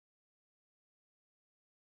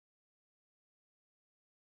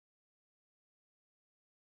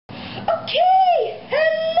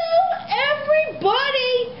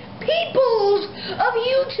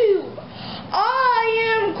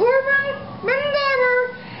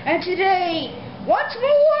And today, once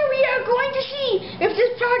more, we are going to see if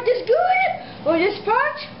this product is good or this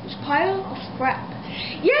product is a pile of crap.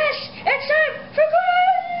 Yes, it's time for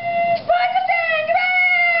Corbin's Podcast.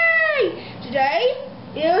 Hooray! Today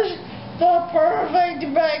is the perfect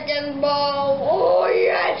bacon bowl. Oh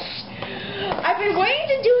yes! I've been waiting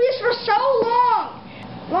to do this for so long.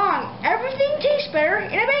 Everything tastes better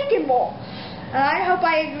in a bacon bowl. And I hope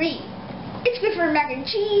I agree. It's good for mac and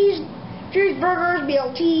cheese, cheeseburgers,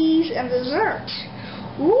 BLTs, and dessert.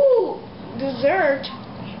 Ooh, dessert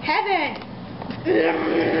heaven.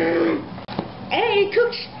 And it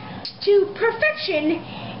cooks to perfection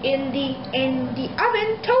in the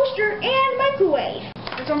oven, toaster, and microwave.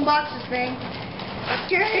 Let's unbox this thing.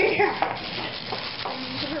 Okay.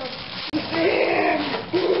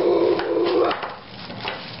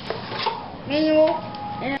 Manual.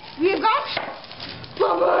 And we've got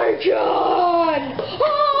bacon.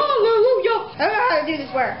 Hallelujah! I don't know how to do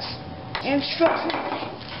this works. Instructions.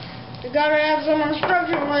 You gotta have some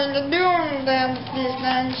instruction when you're doing these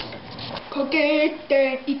things. Cook it,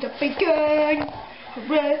 then eat the bacon.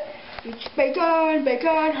 Hooray! It's bacon,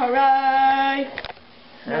 bacon, hooray!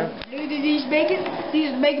 Now, these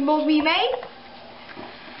bacon bowls we made.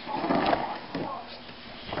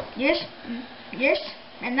 Yes, yes.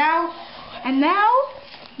 And now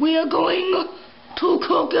we are going to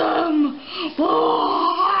cook them.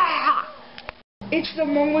 It's the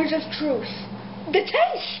moment of truth. The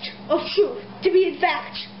taste of truth, to be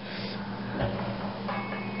exact.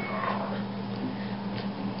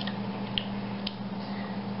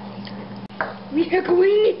 We are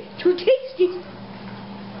going to taste it.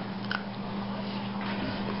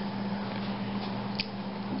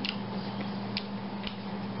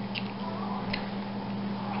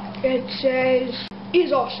 It says,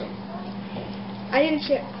 it's awesome. I didn't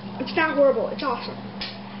say, it's not horrible, it's awesome.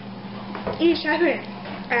 It's heaven,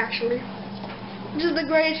 actually. This is the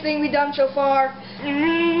greatest thing we've done so far.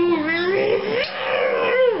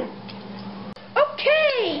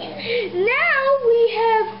 Okay, now we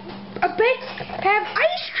have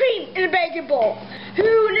ice cream in a bacon bowl. Who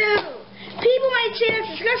knew? People might say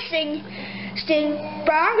that's disgusting,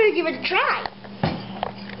 but I'm gonna give it a try.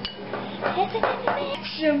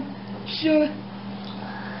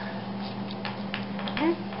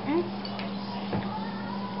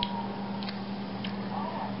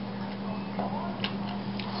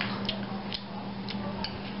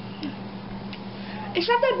 It's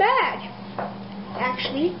not that bad,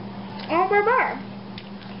 actually. Oh, Garber.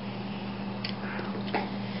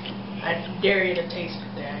 I dare you to taste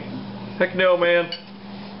it, Daddy. Heck no, man.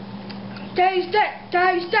 Taste it,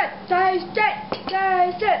 taste it, taste it,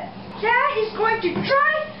 taste it. Dad is going to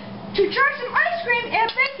try some ice cream in a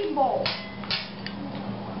baking bowl.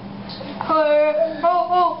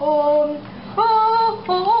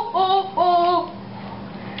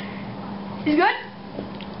 Is it good?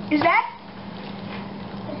 Is that?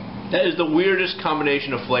 That is the weirdest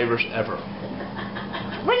combination of flavors ever.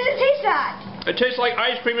 What does it taste like? It tastes like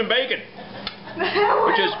ice cream and bacon,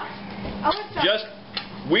 which is just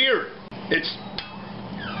weird. It's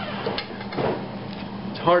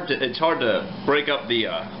hard to break up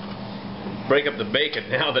the bacon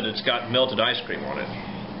now that it's got melted ice cream on it.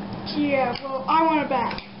 Yeah, well, I want it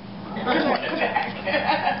back. I want it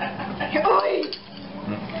back. Oi!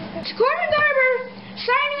 It's Corbin Garber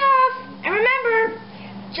signing off, and remember,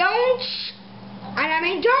 don't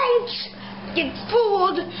get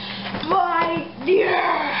fooled by the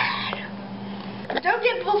ad. Don't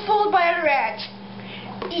get fooled by other ads.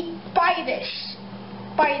 Buy this.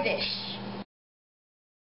 Buy this.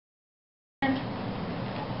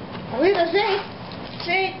 What did I say?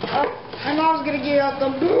 Say, my mom's gonna get out the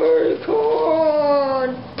bacon.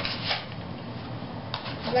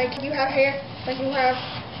 Like you have here,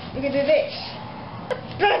 you can do this.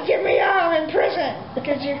 Don't get me out in prison,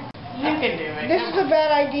 because you can do it. This is a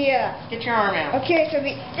bad idea. Get your arm out. Okay, so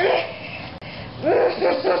the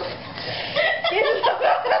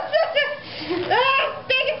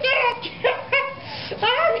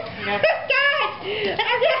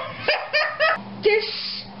This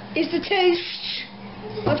is the taste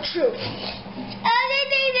of truth.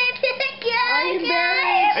 I'm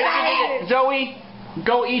very excited. Zoe,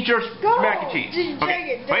 go eat your Go. mac and cheese. Just Okay. take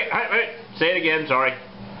it. Wait. Say it again. Sorry.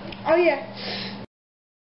 Oh yeah.